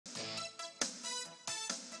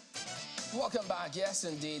Welcome back. Yes,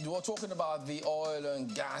 indeed. We're talking about the oil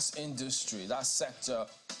and gas industry. That sector,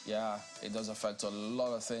 yeah, it does affect a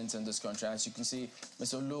lot of things in this country. As you can see,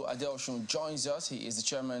 Mr. Olu Adeosun joins us. He is the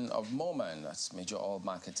chairman of MOMAN, that's Major Oil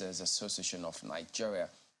Marketers Association of Nigeria.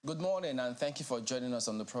 Good morning, and thank you for joining us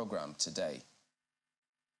on the program today.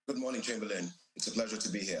 Good morning, Chamberlain. It's a pleasure to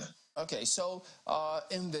be here. Okay, so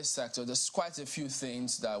in this sector, there's quite a few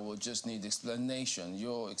things that will just need explanation,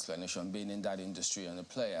 your explanation being in that industry and a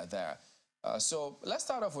player there. So let's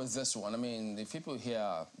start off with this one. I mean, if people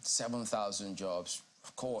hear 7,000 jobs,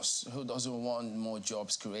 of course, who doesn't want more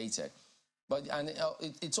jobs created? But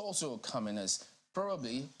it's also coming as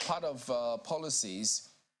probably part of policies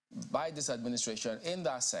by this administration in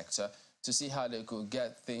that sector to see how they could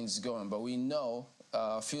get things going. But we know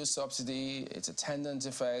fuel subsidy, its attendant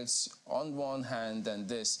effects on one hand and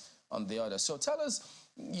this on the other. So tell us,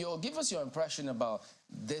 give us your impression about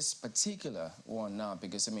this particular one now,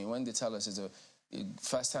 because, I mean, when they tell us it's a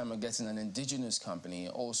first time we're getting an indigenous company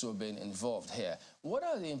also being involved here, what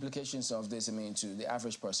are the implications of this, I mean, to the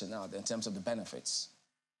average person out in terms of the benefits?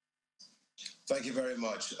 Thank you very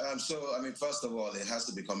much. So, I mean, first of all, it has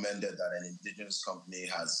to be commended that an indigenous company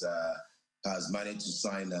has managed to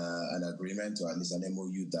sign an agreement, or at least an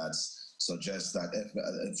MOU, that suggests that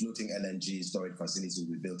a floating LNG storage facility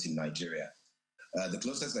will be built in Nigeria. The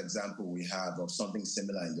closest example we have of something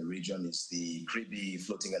similar in the region is the Kribi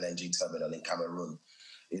floating LNG terminal in Cameroon.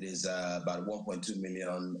 It is about 1.2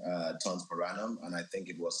 million tons per annum, and I think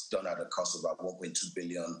it was done at a cost of about $1.2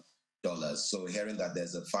 billion. So hearing that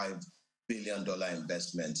there's a $5 billion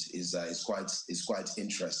investment is quite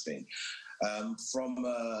interesting. From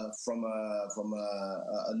a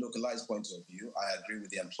localized point of view, I agree with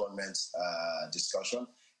the employment discussion.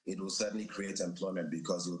 It will certainly create employment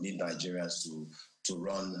because you'll need Nigerians to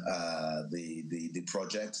run the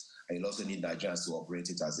project, and you'll also need Nigerians to operate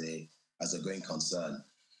it as a going concern.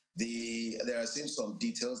 There are still some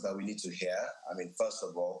details that we need to hear. I mean, first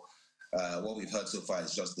of all, what we've heard so far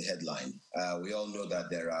is just the headline. We all know that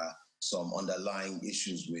there are some underlying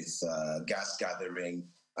issues with gas gathering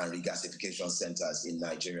and regasification centers in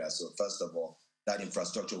Nigeria. So first of all, that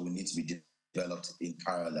infrastructure will need to be developed in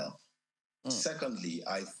parallel. Secondly,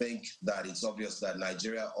 I think that it's obvious that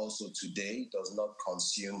Nigeria also today does not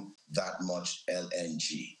consume that much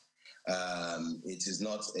LNG. It is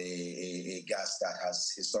not a gas that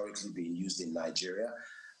has historically been used in Nigeria.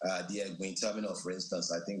 The Egbin terminal, for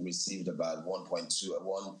instance, I think received about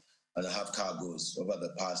 1.5 cargoes over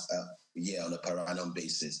the past year on a per annum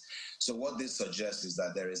basis. So what this suggests is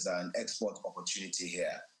that there is an export opportunity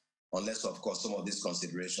here, unless, of course, some of these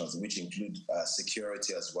considerations, which include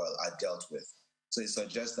security as well, are dealt with. So it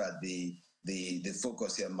suggests that the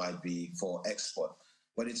focus here might be for export.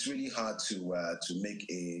 But it's really hard to make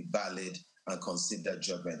a valid and considered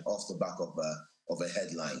judgment off the back of a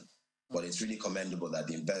headline. But it's really commendable that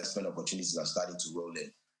the investment opportunities are starting to roll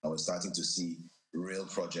in, and we're starting to see real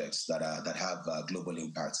projects that have global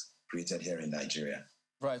impact created here in Nigeria.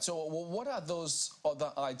 Right. So what are those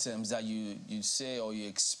other items that you say or you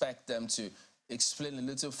expect them to explain a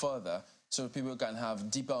little further so people can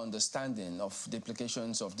have deeper understanding of the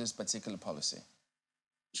implications of this particular policy?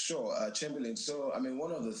 Sure, Chamberlain. So, I mean,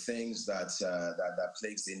 one of the things that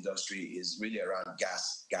plagues the industry is really around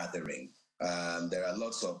gas gathering. There are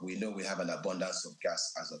we know we have an abundance of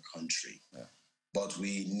gas as a country. Yeah. But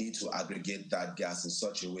we need to aggregate that gas in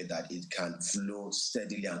such a way that it can flow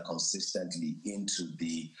steadily and consistently into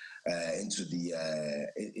the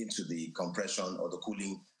compression or the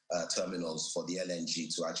cooling terminals for the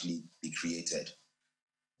LNG to actually be created.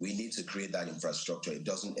 We need to create that infrastructure. It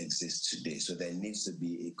doesn't exist today. So there needs to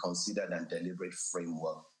be a considered and deliberate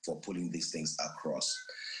framework for pulling these things across.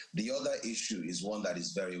 The other issue is one that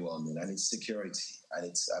is very well known, and it's security. And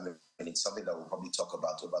it's something that we'll probably talk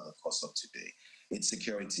about over the course of today. It's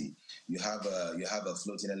security. You have a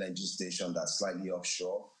floating LNG station that's slightly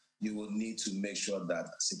offshore. You will need to make sure that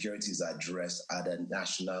security is addressed at a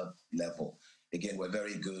national level. Again, we're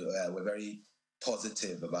very good. We're very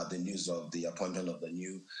positive about the news of the appointment of the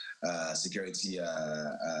new security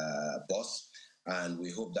boss, and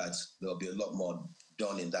we hope that there'll be a lot more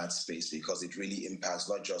done in that space because it really impacts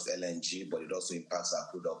not just LNG, but it also impacts our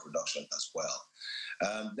crude oil production as well.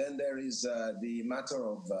 Then there is the matter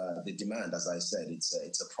of the demand. As I said, it's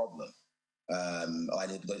a problem,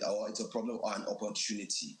 or it's a problem or an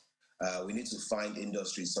opportunity. We need to find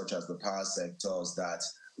industries such as the power sectors that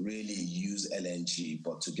really use LNG.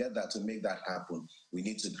 But to make that happen, we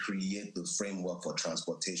need to create the framework for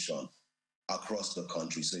transportation across the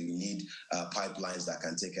country. So you need pipelines that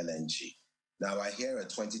can take LNG. Now, I hear a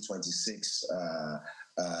 2026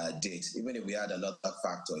 date, even if we had another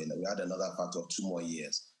factor, we had another factor of 2 more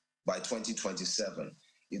years, by 2027,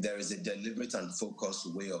 if there is a deliberate and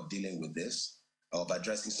focused way of dealing with this, of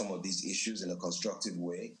addressing some of these issues in a constructive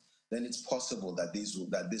way, then it's possible that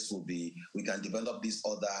we can develop these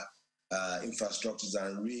other infrastructures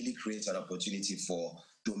and really create an opportunity for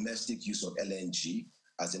domestic use of LNG,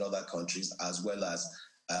 as in other countries, as well as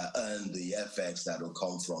earn the FX that will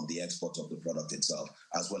come from the export of the product itself,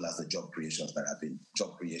 as well as the job creations that have been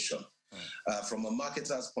job creation. From a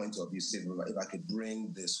marketer's point of view, Steve, if I could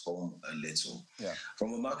bring this home a little. Yeah.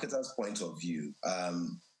 From a marketer's point of view,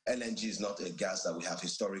 LNG is not a gas that we have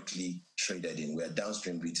historically traded in. We're a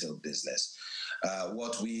downstream retail business.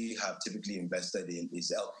 What we have typically invested in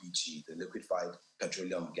is LPG, the liquefied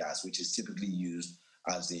petroleum gas, which is typically used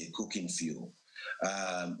as a cooking fuel.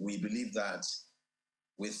 We believe that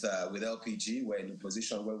with LPG, we're in a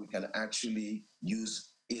position where we can actually use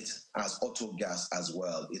it as auto gas as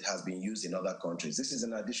well. It has been used in other countries. This is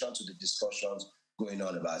in addition to the discussions going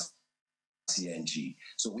on about CNG.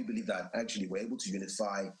 So we believe that actually we're able to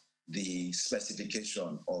unify the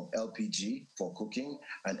specification of LPG for cooking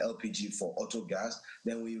and LPG for auto gas,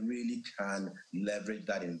 then we really can leverage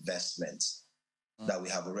that investment that we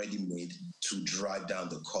have already made to drive down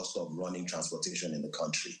the cost of running transportation in the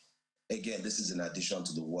country. Again, this is in addition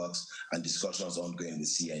to the works and discussions ongoing with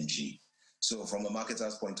CNG. So from a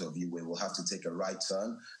marketer's point of view, we will have to take a right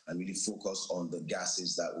turn and really focus on the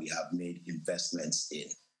gases that we have made investments in.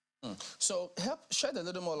 So shed a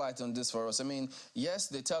little more light on this for us. I mean, yes,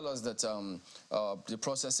 they tell us that the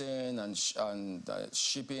processing and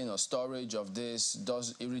shipping or storage of this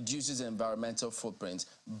reduces the environmental footprint,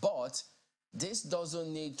 but this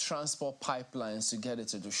doesn't need transport pipelines to get it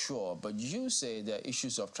to the shore. But you say there are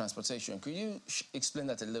issues of transportation. Could you explain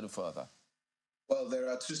that a little further? Well, there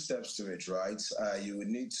are 2 steps to it, right? You would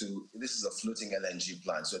need to, this is a floating LNG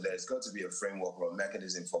plant, so there's got to be a framework or a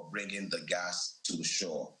mechanism for bringing the gas to the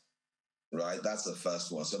shore, right? That's the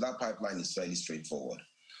first one. So that pipeline is fairly straightforward.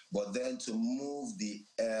 But then to move the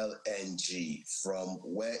LNG from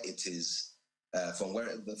where it is, from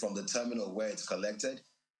the terminal where it's collected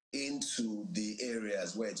into the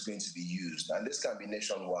areas where it's going to be used. And this can be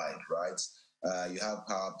nationwide, right? You have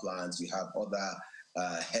power plants, you have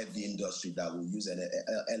other heavy industry that will use an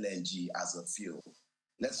LNG as a fuel.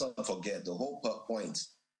 Let's not forget the whole point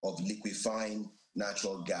of liquefying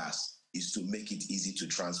natural gas is to make it easy to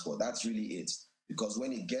transport. That's really it. Because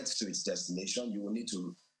when it gets to its destination, you will need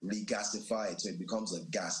to regasify it so it becomes a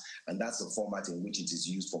gas. And that's the format in which it is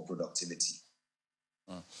used for productivity.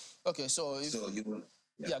 Okay, so you will,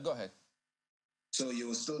 yeah, go ahead. So you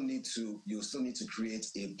will still need to create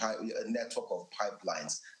a network of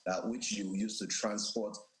pipelines which you use to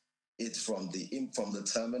transport it from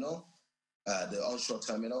the terminal, the onshore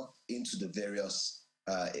terminal, into the various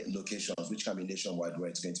locations, which can be nationwide, where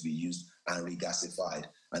it's going to be used and regasified,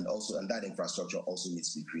 and that infrastructure also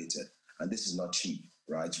needs to be created. And this is not cheap,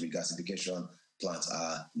 right? Regasification plants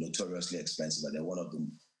are notoriously expensive, and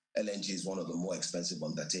LNG is one of the more expensive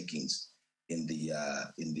undertakings in the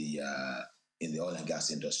oil and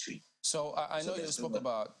gas industry. So I know you spoke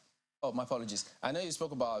about, oh, my apologies. I know you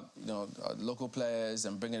spoke about, local players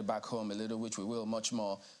and bringing it back home a little, which we will much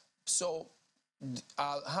more. So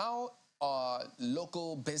how are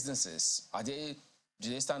local businesses, do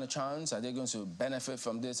they stand a chance? Are they going to benefit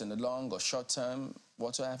from this in the long or short term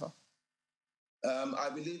whatsoever? I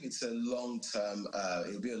believe it's a long-term,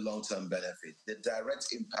 it'll be a long-term benefit. The direct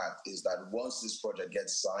impact is that once this project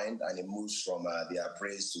gets signed and it moves from the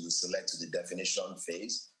appraise to the select to the definition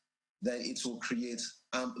phase, then it will create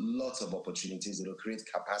lots of opportunities. It will create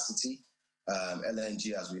capacity.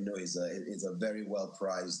 LNG, as we know, is a very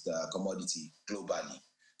well-prized commodity globally.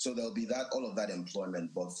 So there'll be all of that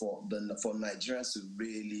employment, but for Nigerians to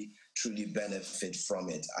really, truly benefit from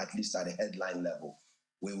it, at least at a headline level,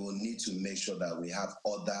 we will need to make sure that we have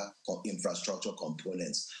other infrastructure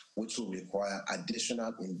components, which will require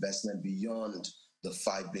additional investment beyond the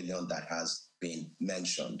 $5 billion that has been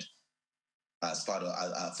mentioned as part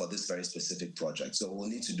of for this very specific project. So we'll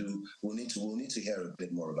need to hear a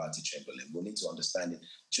bit more about it, Chamberlain. We'll need to understand it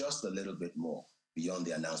just a little bit more beyond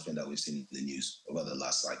the announcement that we've seen in the news over the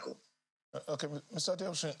last cycle. Okay, Mr.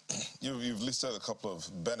 Adeosun, you've listed a couple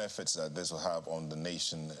of benefits that this will have on the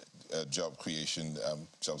nation. Job creation,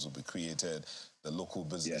 jobs will be created, the local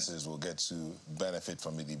businesses will get to benefit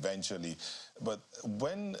from it eventually. But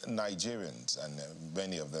when Nigerians, and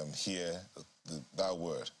many of them, hear that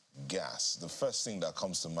word, gas, the first thing that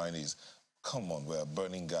comes to mind is, come on, we're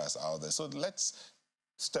burning gas out there. So let's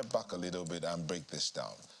step back a little bit and break this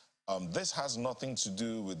down. This has nothing to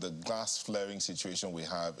do with the gas flaring situation we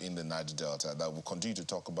have in the Niger Delta that we'll continue to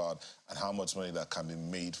talk about, and how much money that can be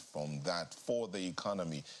made from that for the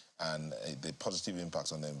economy and the positive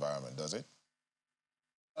impacts on the environment, does it?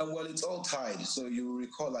 Well, it's all tied. So you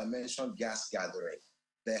recall I mentioned gas gathering.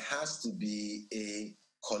 There has to be a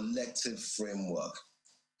collective framework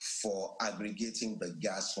for aggregating the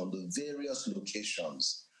gas from the various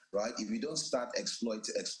locations, right? If you don't start exploring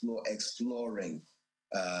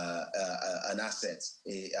an asset,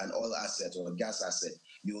 an oil asset or a gas asset,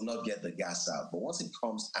 you will not get the gas out. But once it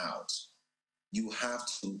comes out, you have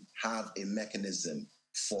to have a mechanism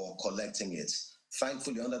for collecting it.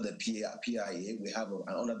 Thankfully, under the PIA, we have,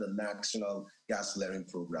 under the National Gas Flaring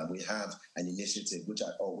Program, we have an initiative,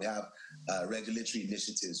 we have regulatory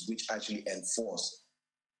initiatives which actually enforce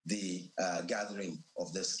the gathering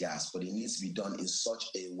of this gas. But it needs to be done in such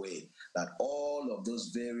a way that all of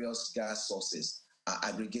those various gas sources are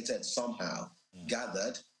aggregated somehow,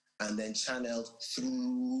 gathered, and then channeled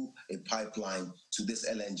through a pipeline to this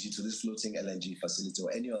LNG, to this floating LNG facility,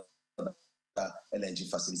 or any other LNG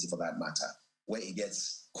facility for that matter, where it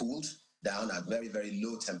gets cooled down at very, very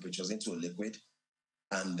low temperatures into a liquid,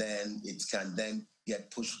 and then it can then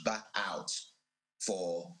get pushed back out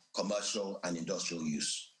for commercial and industrial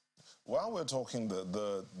use. While we're talking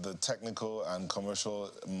the technical and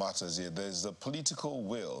commercial matters here, there's the political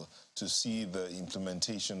will to see the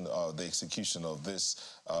implementation or the execution of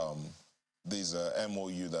this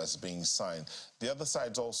MOU that's being signed. The other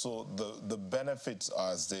side is also the benefits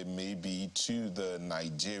as they may be to the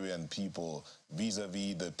Nigerian people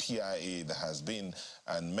vis-a-vis the PIA that has been,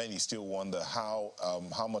 and many still wonder how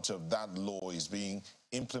much of that law is being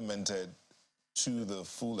implemented to the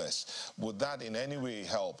fullest. Would that in any way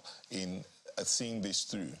help in seeing this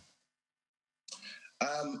through?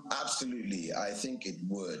 Absolutely, I think it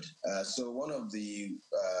would. So one of the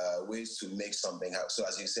ways to make something happen, so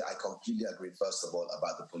as you say, I completely agree, first of all,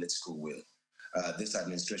 about the political will. This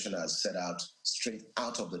administration has set out straight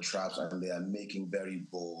out of the traps, and they are making very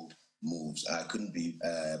bold moves. I couldn't be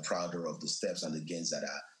prouder of the steps and the gains that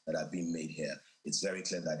are being made here. It's very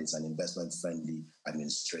clear that it's an investment-friendly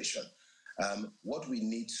administration. What we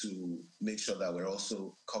need to make sure that we're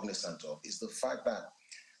also cognizant of is the fact that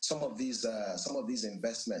some of these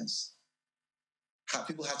investments,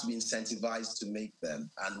 people have to be incentivized to make them.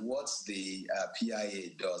 And what the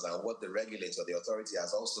PIA does, and what the regulator, the authority,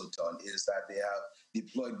 has also done, is that they have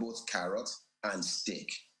deployed both carrot and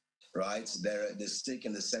stick, right? The stick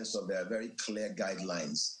in the sense of there are very clear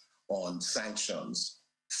guidelines on sanctions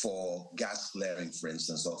for gas flaring, for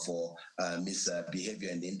instance, or for misbehavior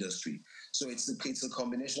in the industry. So it's a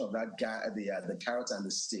combination of that, the carrot and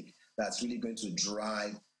the stick, that's really going to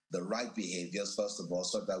drive the right behaviors, first of all,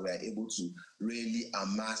 so that we are able to really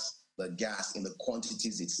amass the gas in the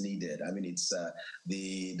quantities it's needed. I mean, it's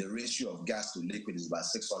the ratio of gas to liquid is about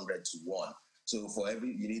 600 to 1. So for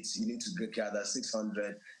every, you need to gather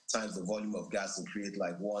 600 times the volume of gas to create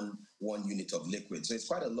like one unit of liquid. So it's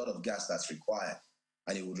quite a lot of gas that's required.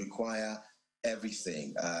 And it would require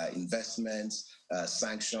everything, investments,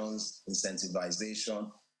 sanctions,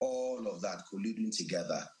 incentivization, all of that colluding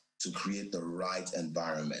together to create the right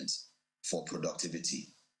environment for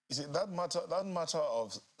productivity. You see, that matter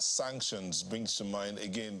of sanctions brings to mind,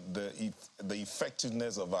 again, the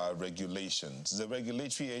effectiveness of our regulations. The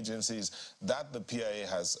regulatory agencies that the PIA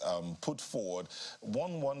has put forward,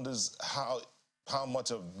 one wonders how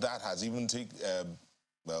much of that has even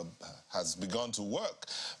has begun to work,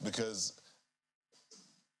 because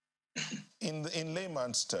in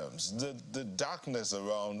layman's terms, the darkness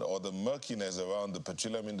around, or the murkiness around the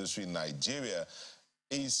petroleum industry in Nigeria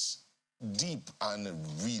is deep and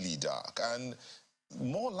really dark, and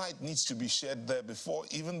more light needs to be shed there before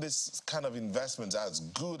even this kind of investment, as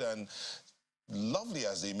good and lovely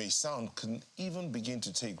as they may sound, can even begin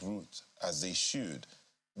to take root as they should.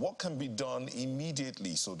 What can be done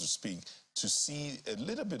immediately, so to speak, to see a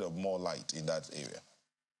little bit of more light in that area?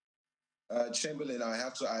 Chamberlain,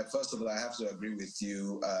 first of all, I have to agree with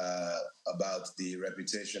you about the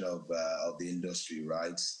reputation of the industry,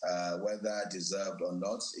 right? Whether deserved or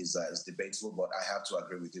not is debatable, but I have to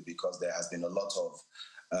agree with you because there has been a lot of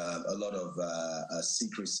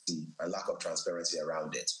secrecy and lack of transparency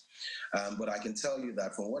around it. But I can tell you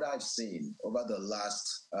that from what I've seen over the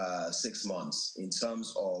last 6 months, in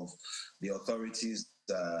terms of the authorities'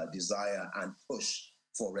 desire and push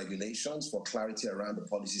for regulations, for clarity around the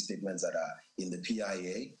policy statements that are in the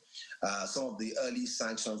PIA, some of the early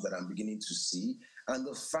sanctions that I'm beginning to see, and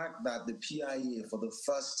the fact that the PIA, for the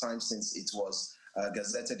first time since it was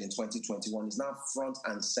gazetted in 2021, is now front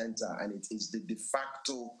and center, and it is the de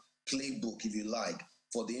facto playbook, if you like,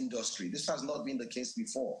 for the industry. This has not been the case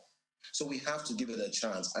before. So we have to give it a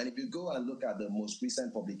chance. And if you go and look at the most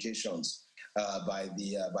recent publications by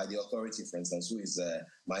the authority, for instance, who is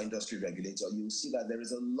my industry regulator, you will see that there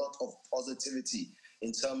is a lot of positivity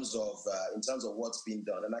in terms of what's being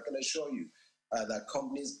done. And I can assure you that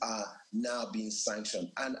companies are now being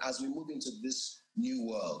sanctioned. And as we move into this new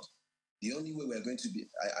world, the only way we're going to be,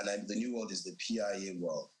 the new world is the PIA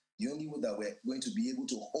world, the only way that we're going to be able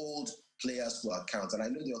to hold players to account, and I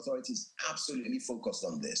know the authority is absolutely focused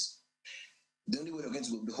on this. The only way we're going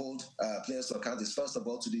to hold players to account is, first of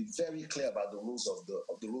all, to be very clear about the rules of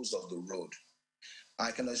the rules of the road.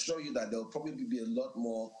 I can assure you that there'll probably be a lot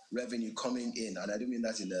more revenue coming in, and I don't mean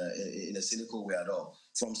that in a cynical way at all,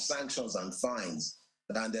 from sanctions and fines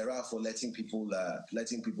than there are for letting people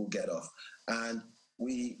get off. And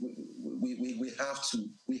we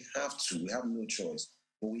have no choice,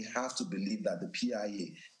 but we have to believe that the PIA,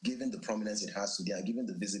 given the prominence it has today and given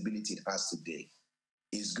the visibility it has today,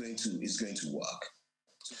 is going to work.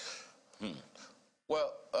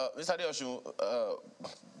 Well, Mr. Adeosun,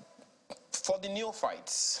 for the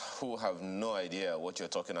neophytes who have no idea what you're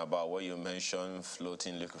talking about, when you mention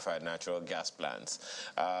floating liquefied natural gas plants,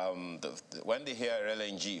 when they hear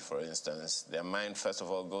LNG, for instance, their mind first of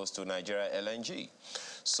all goes to Nigeria LNG.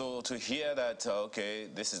 So to hear that, okay,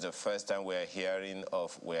 this is the first time we're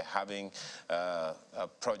having a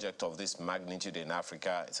project of this magnitude in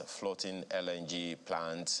Africa. It's a floating LNG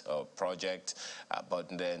plant or project, but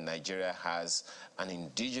then Nigeria has an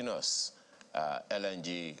indigenous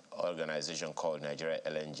LNG organization called Nigeria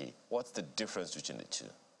LNG. What's the difference between the two?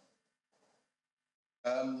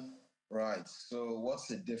 Right. So what's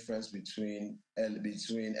the difference between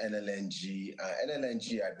NLNG?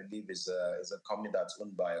 NLNG, I believe, is a company that's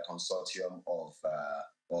owned by a consortium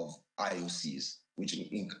of IOCs, which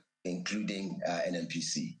including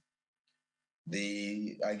NNPC.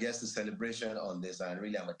 I guess the celebration on this, and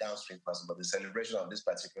really I'm a downstream person, but the celebration of this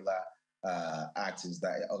particular act is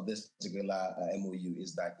that of this particular MOU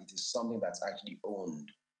is that it is something that's actually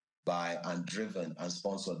owned by and driven and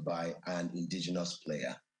sponsored by an indigenous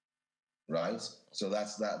player. Right, so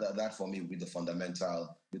that for me would be the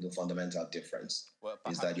fundamental difference. Well,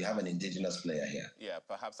 is that you have an indigenous player here. Yeah,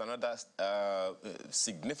 perhaps another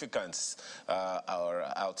significant or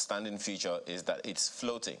outstanding feature is that it's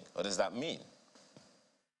floating. What does that mean?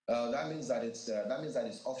 That means that it's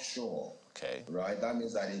offshore. Okay. Right. That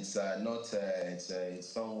means that it's not it's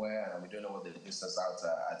somewhere, and we don't know what the distance out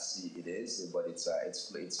at sea it is, but it's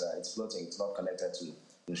floating. It's not connected to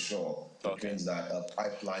the shore. It means that a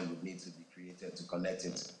pipeline would need to be created to connect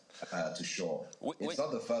it to shore. It's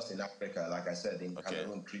not the first in Africa. Like I said, in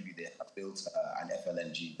Cameroon, Kribi, they have built an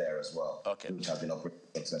FLNG there as well, which has been operated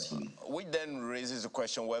successfully. Which then raises the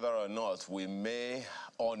question whether or not we may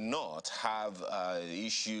or not have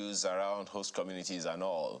issues around host communities and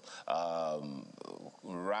all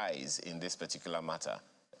rise in this particular matter.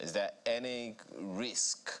 Is there any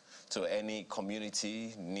risk to any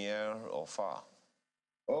community near or far?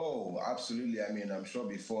 Oh, absolutely. I mean, I'm sure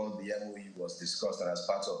before the MOU was discussed and as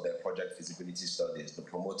part of their project feasibility studies, the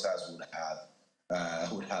promoters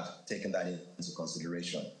would have taken that into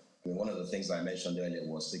consideration. I mean, one of the things I mentioned earlier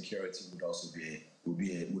was security would also be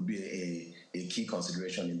a key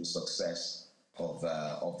consideration in the success of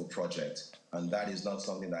the project, and that is not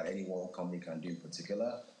something that any one company can do in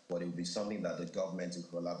particular, but it would be something that the government, in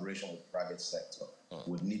collaboration with the private sector,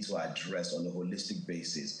 would need to address on a holistic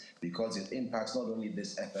basis, because it impacts not only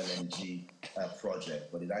this FLNG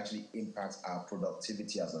project, but it actually impacts our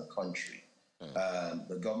productivity as a country.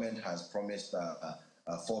 The government has promised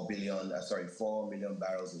 4 million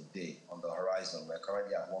barrels a day on the horizon. We're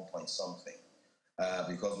currently at 1 point something,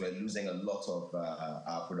 because we're losing a lot of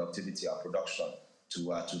our productivity, our production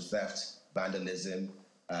to theft, vandalism,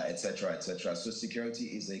 etc., etc. So security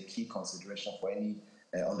is a key consideration for any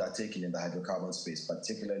undertaking in the hydrocarbon space,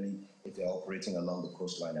 particularly if they're operating along the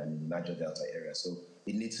coastline and in the Niger Delta area. So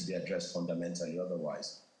it needs to be addressed fundamentally.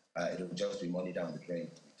 Otherwise, it will just be money down the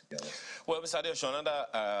drain, to be honest. Well, Mr. Adeosun,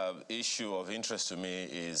 another issue of interest to me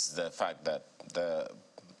is the fact that the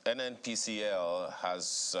NNPCL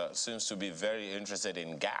seems to be very interested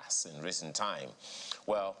in gas in recent time.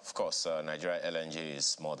 Well, of course, Nigeria LNG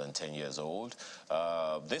is more than 10 years old.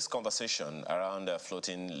 This conversation around the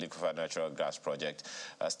floating liquefied natural gas project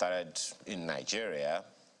started in Nigeria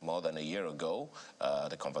more than a year ago.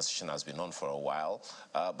 The conversation has been on for a while.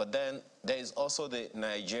 But then there is also the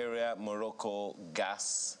Nigeria-Morocco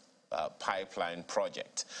gas pipeline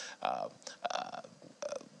project.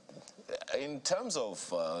 In terms of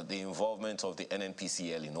the involvement of the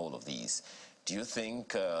NNPCL in all of these, do you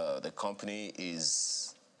think the company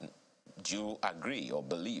is do you agree or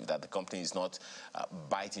believe that the company is not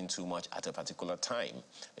biting too much at a particular time?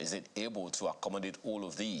 Is it able to accommodate all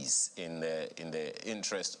of these in the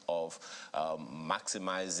interest of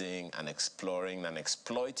maximizing and exploring and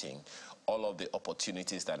exploiting all of the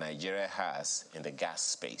opportunities that Nigeria has in the gas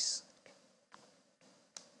space?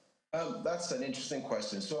 That's an interesting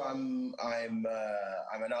question. So I'm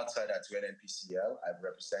an outsider to NNPCL. I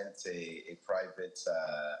represent a private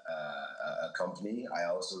company. I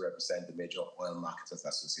also represent the Major Oil Marketers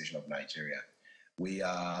Association of Nigeria. We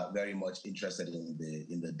are very much interested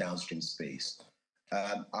in the downstream space.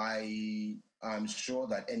 I'm sure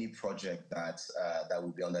that any project that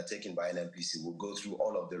will be undertaken by NNPC will go through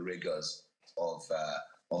all of the rigors of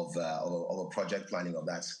a project planning of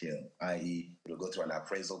that scale, i.e. it'll go through an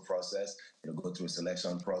appraisal process, it'll go through a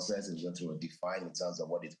selection process, it'll go through a define in terms of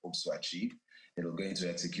what it hopes to achieve, it'll go into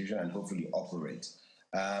execution and hopefully operate.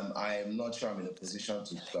 I'm not sure I'm in a position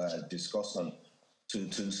to discuss on,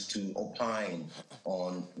 to opine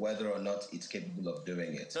on whether or not it's capable of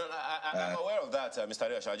doing it. No, I'm aware of that, Mr.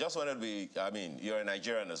 Adeosun. I just wanted to be, you're a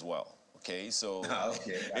Nigerian as well. Okay, so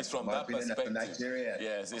it's from that perspective.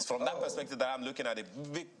 Yes, it's from that perspective that I'm looking at it,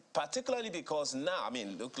 particularly because now,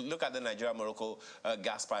 look at the Nigeria-Morocco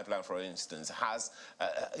gas pipeline, for instance,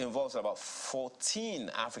 involves about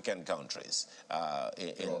 14 African countries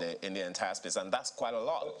in the entire space, and that's quite a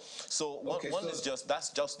lot. So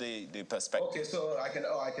that's just the perspective. Okay, so I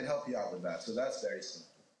can help you out with that. So that's very simple.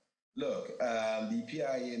 Look, the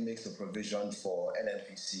PIA makes a provision for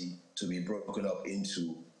NNPC to be broken up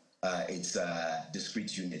into its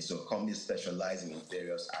discrete units, so companies specializing in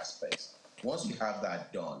various aspects. Once you have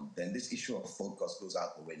that done, then this issue of focus goes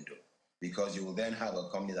out the window, because you will then have a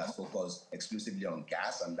company that's focused exclusively on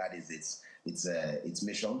gas, and that is its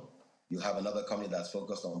mission. You have another company that's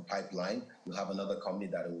focused on pipeline. You have another company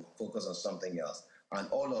that will focus on something else. And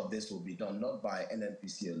all of this will be done not by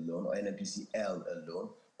NNPC alone or NNPCL alone,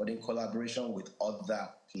 but in collaboration with other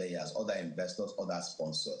players, other investors, other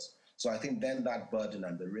sponsors. So I think then that burden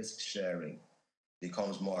and the risk sharing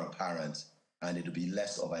becomes more apparent, and it'll be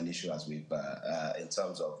less of an issue as we've, in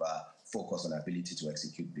terms of focus and ability to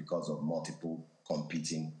execute because of multiple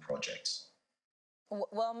competing projects.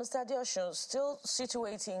 Well, Mr. Adeosun, still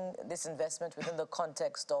situating this investment within the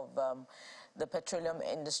context of the Petroleum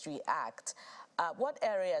Industry Act, what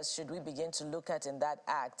areas should we begin to look at in that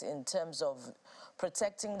act in terms of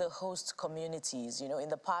protecting the host communities? In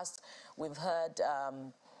the past, we've heard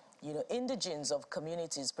indigents of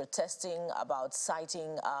communities protesting about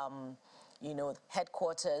citing,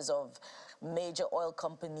 headquarters of major oil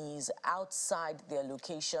companies outside their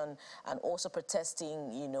location, and also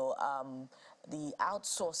protesting, the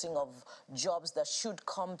outsourcing of jobs that should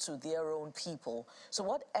come to their own people. So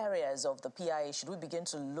what areas of the PIA should we begin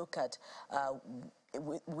to look at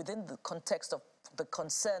within the context of the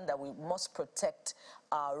concern that we must protect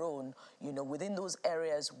our own, within those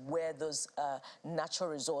areas where those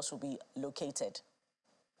natural resources will be located?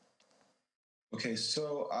 Okay,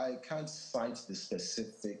 so I can't cite the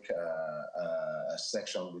specific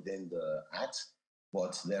section within the Act,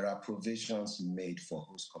 but there are provisions made for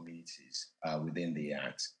host communities within the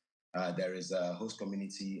Act. There is a host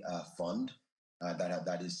community fund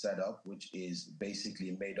that is set up, which is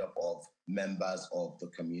basically made up of members of the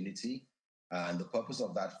community. And the purpose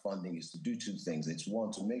of that funding is to do two things. It's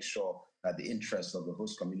one, to make sure that the interests of the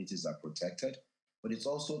host communities are protected, but it's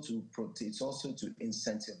also to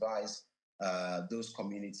incentivize those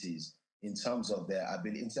communities in terms of their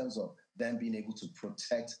ability, in terms of them being able to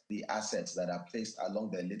protect the assets that are placed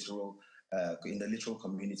along their littoral, in the littoral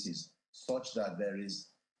communities, such that there is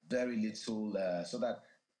very little, so that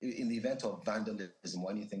in the event of vandalism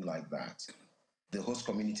or anything like that, the host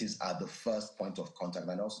communities are the first point of contact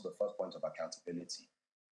and also the first point of accountability.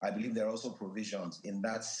 I believe there are also provisions in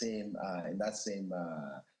that same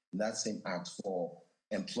act for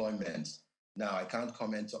employment. Now, I can't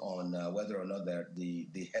comment on whether or not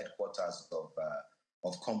the headquarters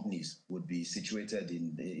of companies would be situated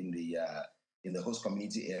in the host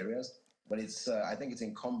community areas, but I think it's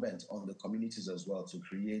incumbent on the communities as well to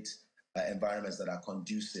create environments that are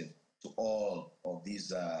conducive to all of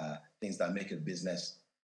these things that make a business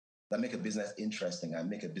interesting and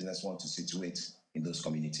make a business want to situate in those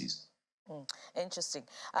communities. Interesting.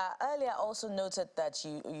 Earlier, I also noted that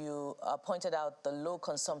you pointed out the low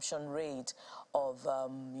consumption rate of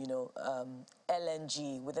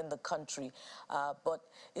LNG within the country. But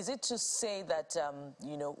is it to say that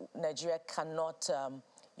Nigeria cannot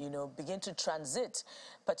begin to transit,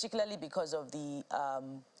 particularly because of the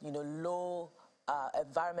low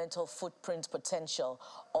environmental footprint potential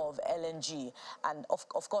of LNG? And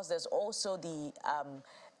of course, there's also the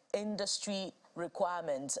industry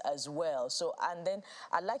requirements as well. So, and then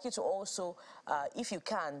I'd like you to also, if you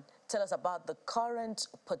can, tell us about the current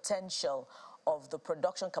potential of the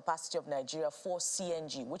production capacity of Nigeria for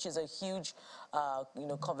CNG, which is a huge,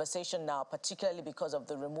 conversation now, particularly because of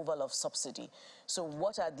the removal of subsidy. So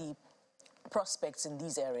what are the prospects in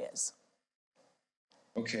these areas?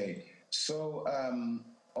 Okay, so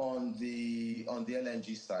on the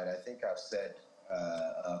LNG side, I think I've said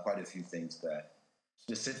quite a few things there.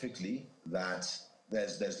 Specifically, that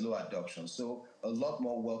there's low adoption. So a lot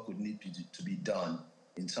more work would need to be done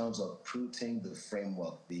in terms of creating the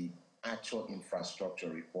framework, the actual infrastructure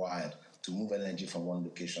required to move LNG from one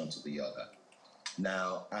location to the other.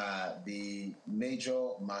 Now, the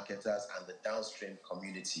major marketers and the downstream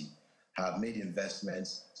community have made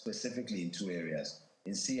investments specifically in two areas.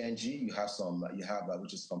 In CNG, you have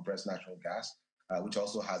which is compressed natural gas, which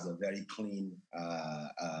also has a very clean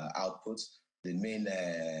output. The main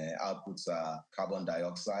outputs are carbon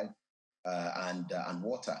dioxide and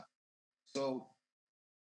water. So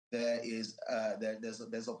there's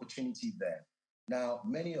opportunity there. Now,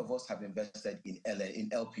 many of us have invested in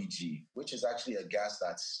LPG, which is actually a gas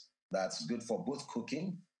that's good for both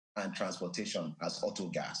cooking and transportation as auto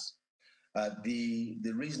gas.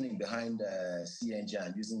 The reasoning behind CNG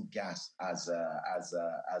and using gas as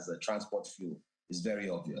a transport fuel is very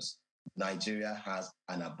obvious. Nigeria has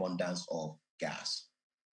an abundance of gas.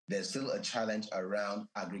 There's still a challenge around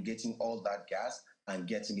aggregating all that gas and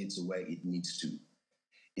getting it to where it needs to.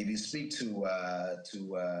 If you speak to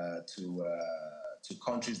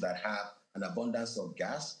countries that have an abundance of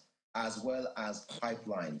gas as well as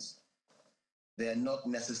pipelines, they're not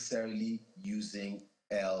necessarily using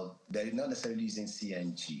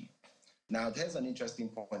CNG. Now, there's an interesting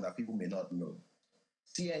point that people may not know.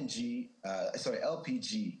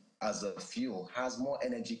 LPG as a fuel has more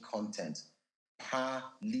energy content per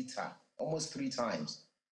liter, almost 3 times,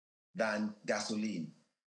 than gasoline,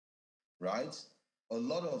 right? A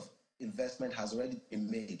lot of investment has already been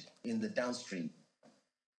made in the downstream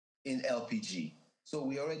in LPG. So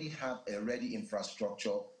we already have a ready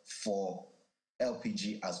infrastructure for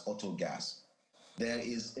LPG as auto gas. There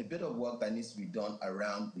is a bit of work that needs to be done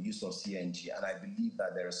around the use of CNG, and I believe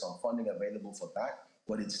that there is some funding available for that,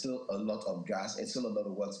 but it's still a lot of gas, it's still a lot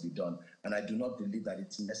of work to be done, and I do not believe that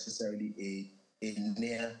it's necessarily a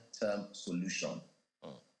near-term solution.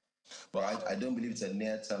 Right? I don't believe it's a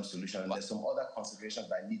near-term solution, and there's some other considerations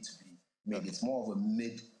that need to be made. It's more of a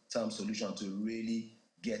mid-term solution to really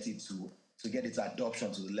get it to get its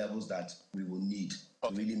adoption to the levels that we will need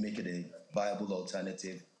to really make it a viable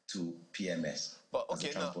alternative to PMS. But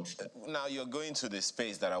okay, now you're going to the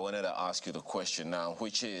space that I wanted to ask you the question now,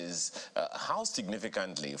 which is how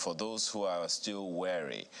significantly, for those who are still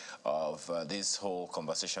wary of this whole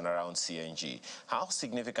conversation around CNG, how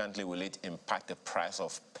significantly will it impact the price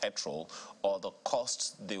of petrol or the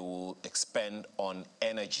costs they will expend on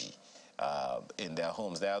energy in their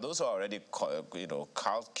homes? There are those who are already,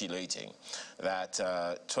 calculating that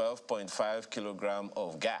 12.5 kilogram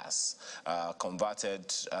of gas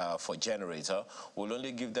converted for generator will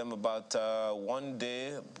only give them about 1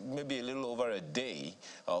 day, maybe a little over a day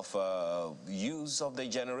of use of the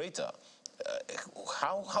generator.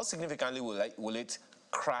 How significantly will it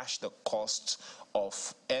crash the cost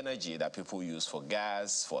of energy that people use for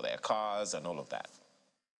gas, for their cars, and all of that?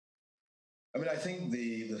 I mean, I think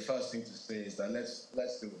the first thing to say is that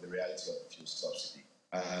let's deal with the reality of the fuel subsidy.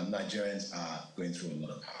 Nigerians are going through a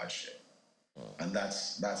lot of hardship, and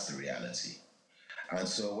that's the reality. And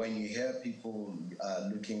so when you hear people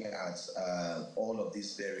looking at all of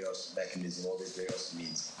these various mechanisms, all these various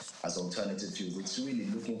means as alternative fuels, that's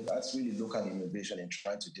really local innovation and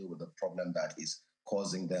trying to deal with the problem that is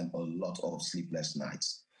causing them a lot of sleepless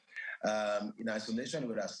nights. In isolation, it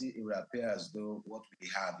would appear as though what we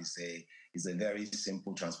have is a very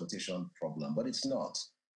simple transportation problem, but it's not.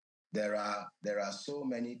 There are so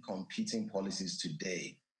many competing policies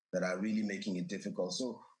today that are really making it difficult.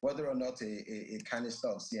 So whether or not a canister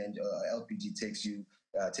of CNG or LPG takes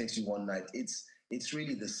you one night, it's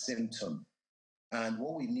really the symptom. And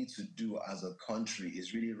what we need to do as a country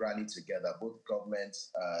is really rally together, both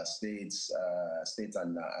governments, states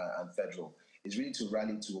and federal, is really to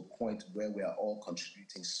rally to a point where we are all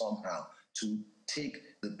contributing somehow to take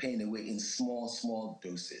the pain away in small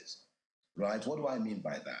doses, right? What do I mean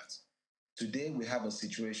by that? Today, we have a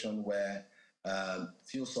situation where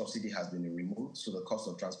fuel subsidy has been removed, so the cost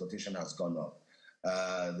of transportation has gone up.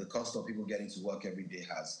 The cost of people getting to work every day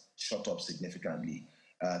has shot up significantly.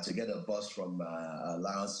 To get a bus from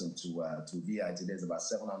Lawson to VI today is about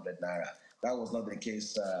 700 naira. That was not the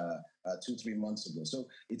case 2-3 months ago. So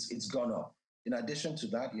it's gone up. In addition to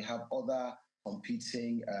that, you have other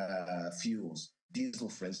competing fuels. Diesel,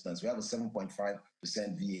 for instance, we have a 7.5%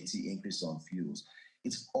 VAT increase on fuels.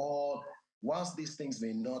 It's all, whilst these things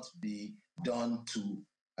may not be done to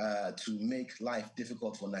make life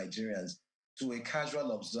difficult for Nigerians, to a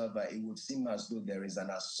casual observer, it would seem as though there is an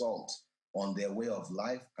assault on their way of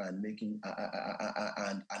life and making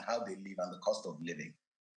and how they live and the cost of living.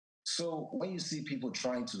 So when you see people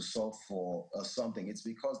trying to solve for something, it's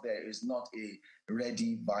because there is not a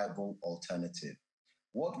ready, viable alternative.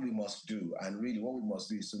 What we must do, and really what we must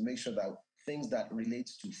do, is to make sure that things that relate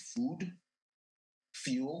to food,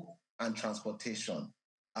 fuel, and transportation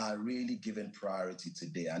are really given priority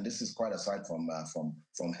today. And this is quite aside from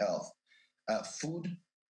health. Food,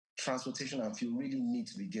 transportation, and fuel really need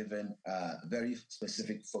to be given very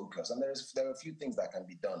specific focus. And there are a few things that can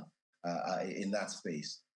be done in that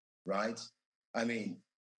space, right? I mean,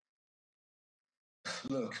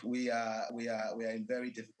 look, we are in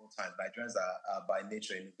very difficult times. Nigerians are by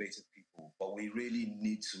nature innovative people, but we really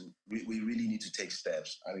need to take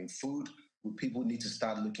steps. I mean, food, people need to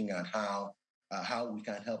start looking at how we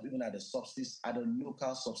can help, even at a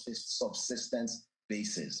local subsistence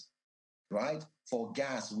basis, right? For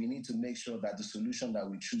gas, we need to make sure that the solution that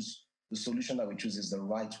we choose is the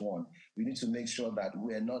right one. We need to make sure that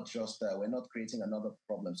we're not creating another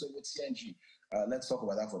problem. So with CNG, let's talk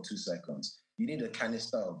about that for 2 seconds. You need a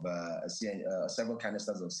canister of several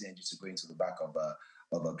canisters of CNG to go into the back of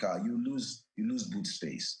a car. You lose boot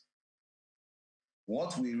space.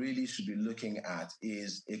 What we really should be looking at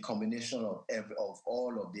is a combination of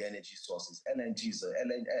all of the energy sources. LPG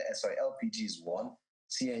is one,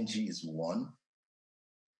 CNG is one.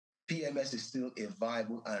 PMS is still a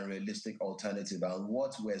viable and realistic alternative. And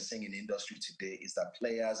what we're seeing in the industry today is that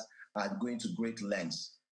players are going to great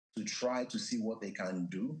lengths to try to see what they can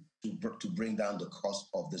do to bring down the cost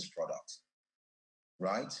of this product,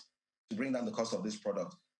 right? To bring down the cost of this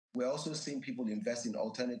product. We're also seeing people invest in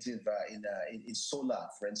alternative, in solar,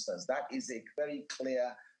 for instance. That is a very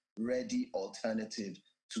clear, ready alternative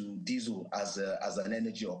to diesel as an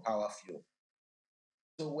energy or power fuel.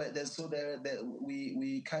 So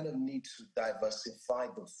we kind of need to diversify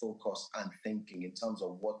the focus and thinking in terms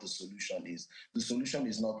of what the solution is. The solution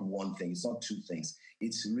is not one thing, it's not two things.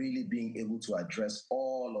 It's really being able to address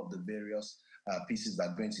all of the various pieces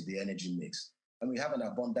that go into the energy mix. And we have an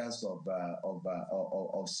abundance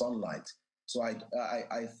of sunlight. So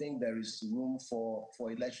I think there is room for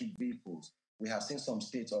electric vehicles. We have seen some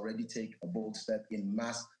states already take a bold step in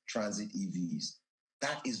mass transit EVs.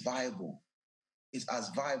 That is viable. It's as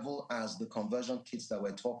viable as the conversion kits that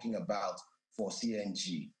we're talking about for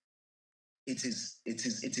CNG. It is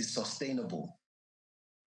sustainable.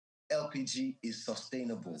 LPG is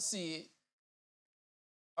sustainable. See,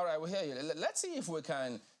 all right, we hear you. Let's see if we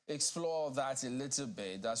can explore that a little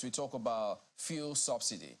bit as we talk about fuel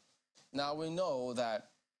subsidy. Now, we know that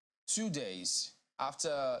 2 days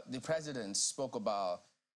after the president spoke about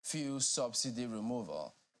fuel subsidy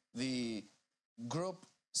removal, the group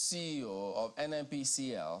CEO of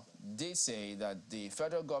NNPCL did say that the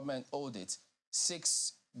federal government owed it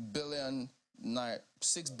 $6 billion,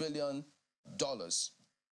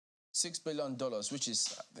 which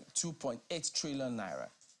is 2.8 trillion naira.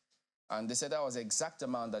 And they said that was the exact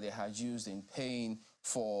amount that they had used in paying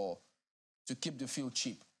to keep the fuel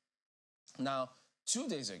cheap. Now, 2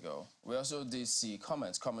 days ago, we also did see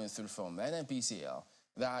comments coming through from NNPCL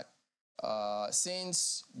that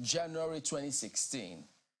since January 2016,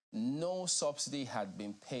 no subsidy had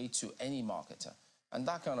been paid to any marketer. And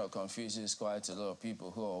that kind of confuses quite a lot of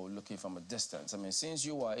people who are looking from a distance. I mean, since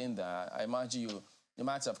you were in there, I imagine you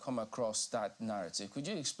might have come across that narrative. Could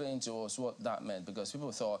you explain to us what that meant? Because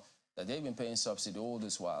people thought that they've been paying subsidy all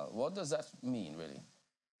this while. What does that mean, really?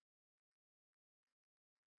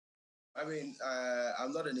 I mean,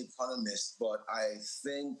 I'm not an economist, but I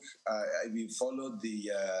think we followed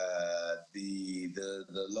the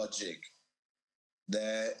logic.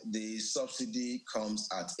 The subsidy comes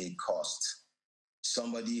at a cost.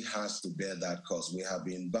 Somebody has to bear that cost. We have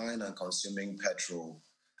been buying and consuming petrol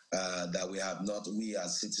that we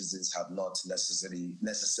as citizens have not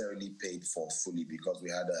necessarily paid for fully because we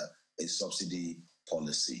had a subsidy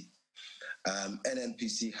policy.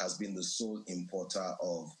 NNPC has been the sole importer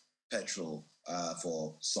of petrol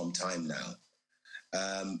for some time now.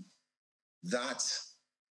 That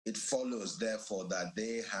it follows, therefore, that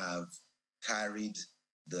they have carried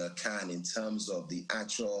the can in terms of the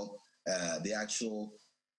actual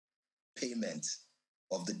payment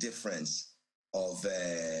of the difference of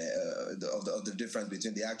the difference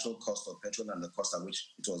between the actual cost of petrol and the cost at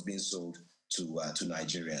which it was being sold to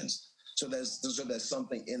Nigerians. So there's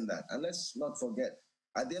something in that. And let's not forget,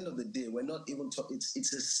 at the end of the day, we're not even talking,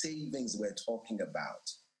 it's a savings we're talking about,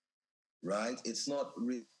 right? It's not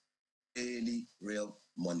really real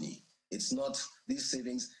money. It's not these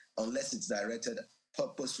savings, unless it's directed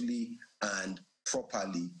purposefully and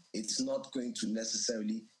properly, it's not going to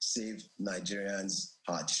necessarily save Nigerians'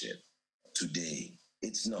 hardship today.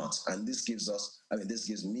 It's not. And this gives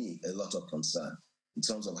me a lot of concern in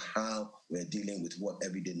terms of how we're dealing with what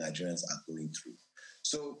everyday Nigerians are going through.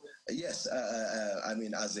 So yes, I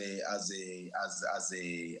mean, as a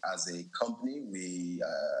company, we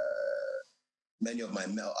many of my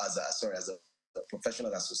as a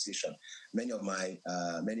professional association, many of my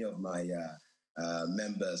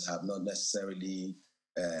members have not necessarily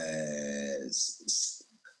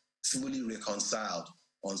fully reconciled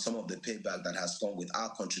on some of the payback that has come with our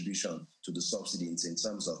contribution to the subsidy in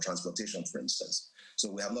terms of transportation, for instance.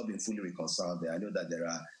 So we have not been fully reconciled there. I know that there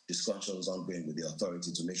are discussions ongoing with the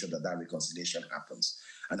authority to make sure that that reconciliation happens.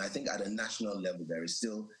 And I think at a national level, there is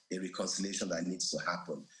still a reconciliation that needs to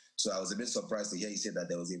happen. So I was a bit surprised to hear you say that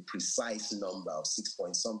there was a precise number of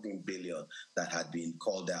 6-point-something billion that had been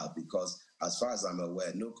called out, because as far as I'm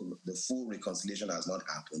aware, the full reconciliation has not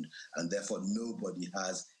happened, and therefore nobody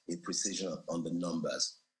has a precision on the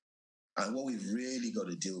numbers. And what we've really got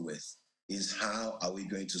to deal with is how are we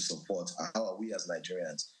going to support, how are we as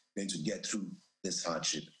Nigerians going to get through this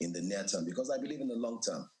hardship in the near term? Because I believe in the long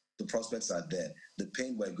term, the prospects are there. The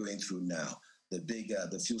pain we're going through now,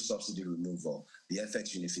 the fuel subsidy removal, the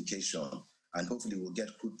FX unification, and hopefully we'll get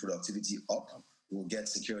crude productivity up, we'll get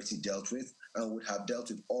security dealt with, and we'll have dealt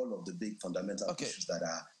with all of the big fundamental issues that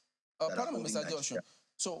are pardon me, Mr. Joshua.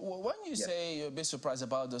 So when you say you're a bit surprised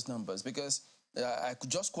about those numbers, because I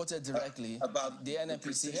just quoted directly about the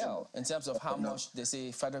NNPCL in terms of how much they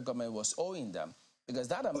say federal government was owing them, because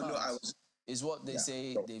that amount is what they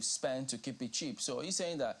say they've spent to keep it cheap. So you're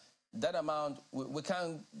saying that amount, we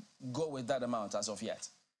can't go with that amount as of yet?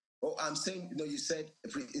 Oh, I'm saying, you said,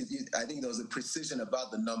 I think there was a precision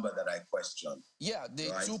about the number that I questioned. Yeah, the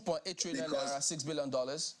 2.8 trillion naira, $6 billion.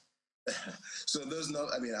 So those,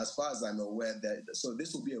 as far as I'm aware, so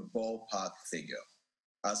this will be a ballpark figure.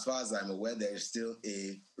 As far as I'm aware, there is still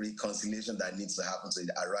a reconciliation that needs to happen to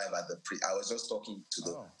arrive at I was just talking to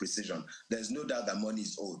the precision. There's no doubt that money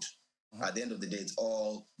is owed. Mm-hmm. At the end of the day, it's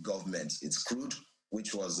all government. It's crude,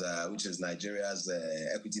 which is Nigeria's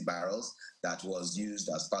equity barrels that was used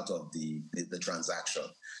as part of the transaction.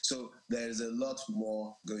 So there's a lot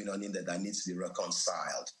more going on in there that needs to be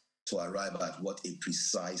reconciled to arrive at what a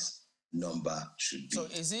precise number should be. So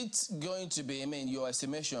is it going to be, your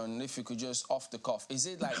estimation, if you could just off the cuff, is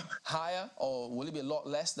it like higher, or will it be a lot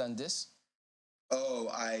less than this? Oh,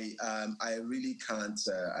 I really can't.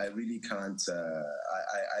 I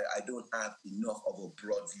don't have enough of a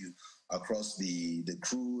broad view across the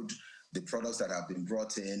crude, the products that have been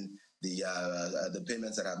brought in, the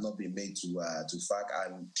payments that have not been made to FAC.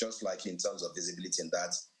 I'm just like in terms of visibility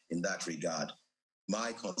in that regard.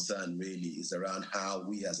 My concern really is around how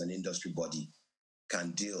we as an industry body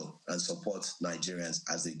can deal and support Nigerians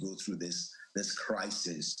as they go through this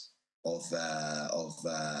crisis or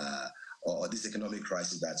this economic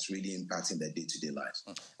crisis that's really impacting their day-to-day lives.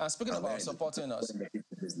 And speaking about supporting us,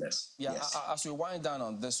 business. Yeah, yes. As we wind down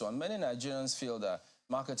on this one, many Nigerians feel that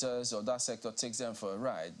marketers or that sector takes them for a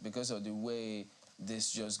ride because of the way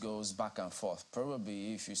this just goes back and forth.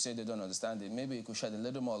 Probably, if you say they don't understand it, maybe you could shed a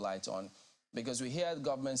little more light on, because we hear the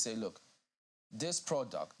government say, look, this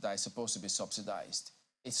product that is supposed to be subsidized,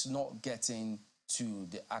 it's not getting to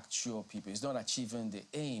the actual people. It's not achieving the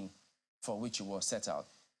aim for which it was set out.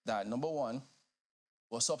 That, number one,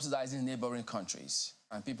 we're subsidizing neighboring countries.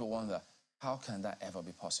 And people wonder, how can that ever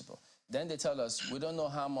be possible? Then they tell us, we don't know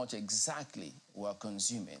how much exactly we're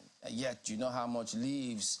consuming. Yet, you know how much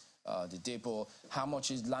leaves the depot, how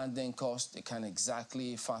much is landing cost, they can't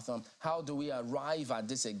exactly fathom. How do we arrive at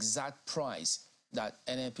this exact price that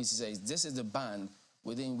NNPC says this is the band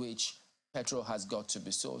within which petrol has got to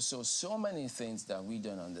be sold? So many things that we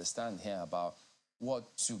don't understand here about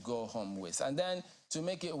what to go home with. And then to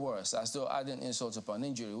make it worse, as though adding insult upon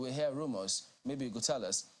injury, we hear rumors, maybe you could tell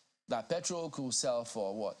us, that petrol could sell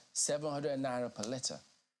for what, 700 naira per litre.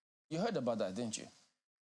 You heard about that, didn't you?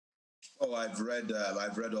 Oh, I've read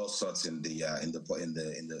all sorts in the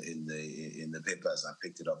papers. I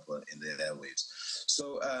picked it up in the airwaves.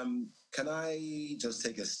 So, can I just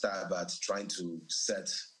take a stab at trying to set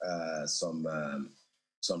some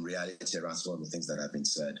reality around some of the things that have been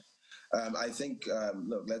said? I think,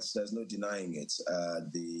 look, there's no denying it.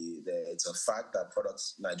 It's a fact that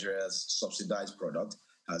Nigeria's subsidized product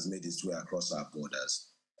has made its way across our borders.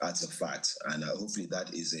 That's a fact. And hopefully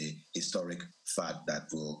that is a historic fact that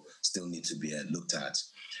will still need to be looked at.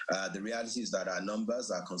 The reality is that our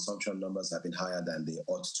consumption numbers have been higher than they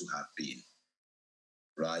ought to have been,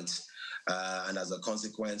 right? And as a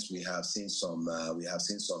consequence, we have seen some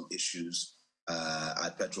issues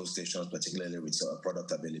at petrol stations, particularly with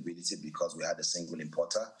product availability, because we had a single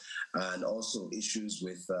importer, and also issues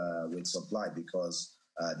with supply because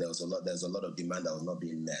there's a lot of demand that was not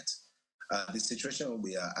being met. The situation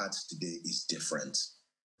we are at today is different,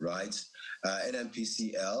 right?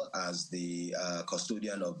 NMPCL, as the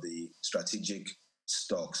custodian of the strategic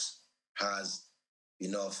stocks, has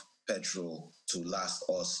enough petrol to last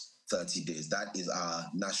us 30 days. That is our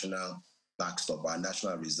national backstop, our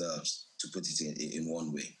national reserves, to put it in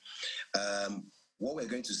one way. What we're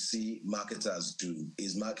going to see marketers do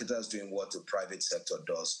is marketers doing what the private sector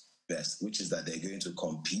does best, which is that they're going to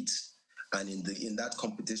compete. And in that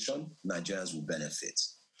competition, Nigerians will benefit.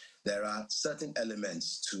 There are certain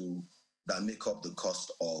elements that make up the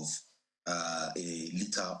cost of a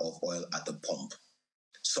liter of oil at the pump.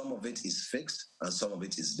 Some of it is fixed and some of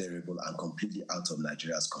it is variable and completely out of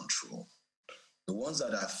Nigeria's control. The ones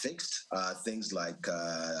that are fixed are things like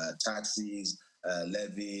taxes,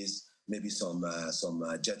 levies, maybe some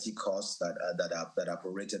jetty costs that are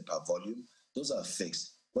prorated per volume. Those are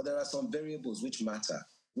fixed. But there are some variables which matter,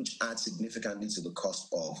 which add significantly to the cost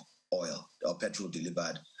of oil or petrol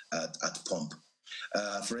delivered at pump.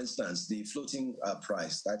 For instance, the floating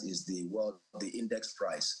price, that is the index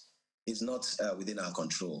price, is not within our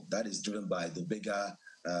control. That is driven by the bigger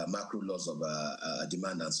macro laws of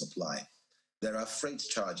demand and supply. There are freight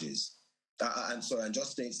charges. I'm sorry, I'm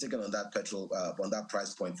just sticking on that on that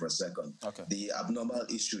price point for a second. Okay. The abnormal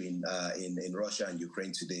issue in Russia and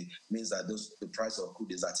Ukraine today means that the price of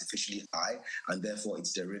crude is artificially high, and therefore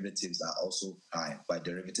its derivatives are also high. By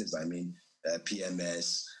derivatives, I mean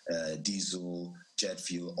PMS, diesel, jet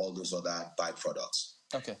fuel, all those other byproducts.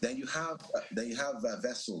 Okay. Then you have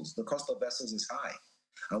vessels. The cost of vessels is high.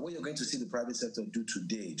 And what you're going to see the private sector do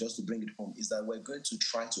today, just to bring it home, is that we're going to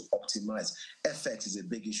try to optimize. FX is a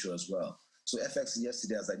big issue as well. So FX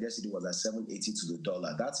yesterday was at 780 to the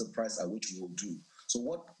dollar. That's a price at which we will do. So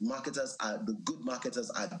what the good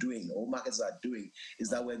marketers are doing, is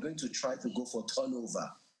that we're going to try to go for turnover,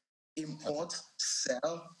 import,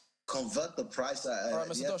 sell, convert the price. All right,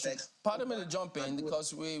 Mr. Toshin, pardon me to jump in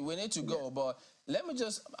because we need to go, but let me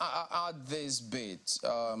just add this bit.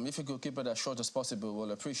 If you could keep it as short as possible,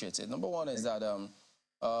 we'll appreciate it. Number one is that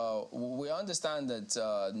we understand that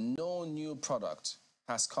no new product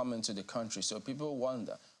has come into the country, so people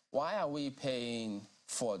wonder, why are we paying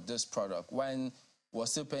for this product when we're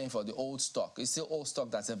still paying for the old stock? It's still old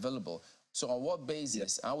stock that's available. So on what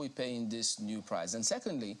basis are we paying this new price? And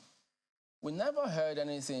secondly, we never heard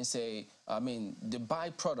anything say, the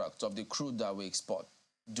byproduct of the crude that we export.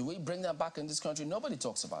 Do we bring that back in this country? Nobody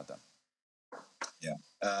talks about that. Yeah,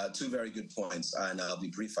 two very good points, and I'll be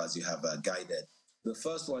brief as you have guided. The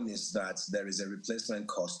first one is that there is a replacement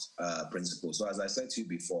cost principle. So as I said to you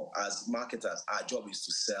before, as marketers, our job is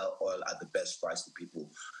to sell oil at the best price to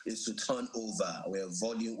people, is to turn over. We're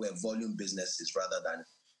volume businesses rather than,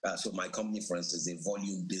 so my company, for instance, is a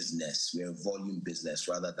volume business. We're a volume business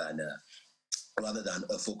rather than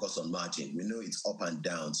a focus on margin. We know it's up and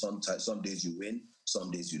down. Some days you win,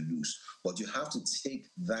 some days you lose. But you have to take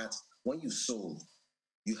that, when you sold,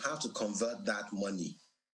 you have to convert that money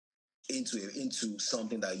into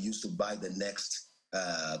something that you use to buy the next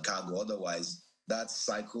cargo. Otherwise, that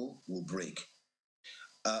cycle will break.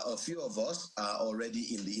 A few of us are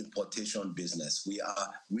already in the importation business. We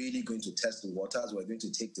are really going to test the waters. We're going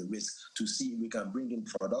to take the risk to see if we can bring in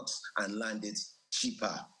products and land it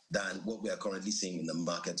cheaper than what we are currently seeing in the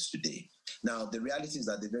markets today. Now, the reality is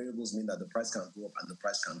that the variables mean that the price can go up and the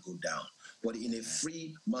price can go down. But in a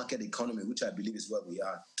free market economy, which I believe is where we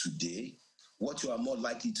are today, what you are more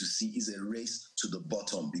likely to see is a race to the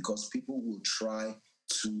bottom because people will try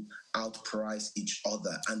to outprice each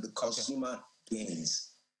other and the consumer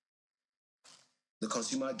gains. The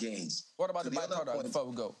consumer gains. What about the byproduct before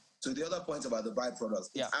we go? So the other point about the byproducts,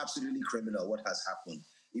 it's absolutely criminal what has happened.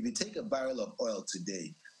 If you take a barrel of oil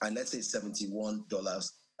today, and let's say $71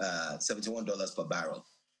 per barrel,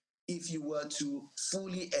 if you were to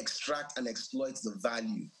fully extract and exploit the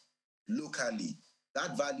value locally,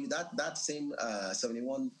 that value, that same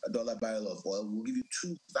 $71 barrel of oil will give you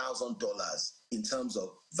 $2,000 in terms of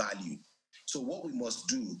value. So what we must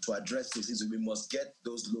do to address this is we must get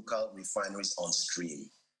those local refineries on stream.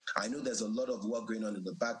 I know there's a lot of work going on in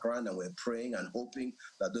the background, and we're praying and hoping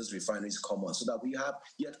that those refineries come on so that we have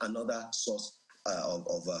yet another source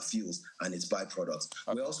fuels and its byproducts.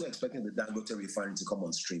 Okay. We're also expecting the Dangote refinery to come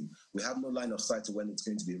on stream. We have no line of sight to when it's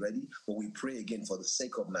going to be ready, but we pray again for the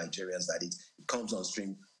sake of Nigerians that it comes on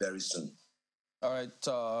stream very soon. All right,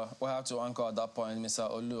 we'll have to anchor at that point.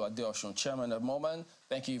 Mr. Olu Adeosun, Chairman of MOMAN,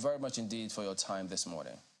 thank you very much indeed for your time this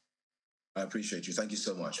morning. I appreciate you. Thank you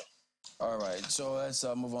so much. All right, so let's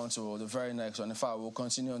move on to the very next one. In fact, we'll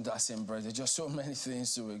continue on that same break. There's just so many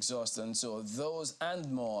things to exhaust, and so those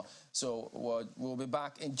and more. So we'll be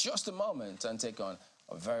back in just a moment and take on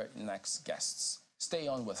our very next guests. Stay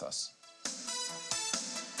on with us.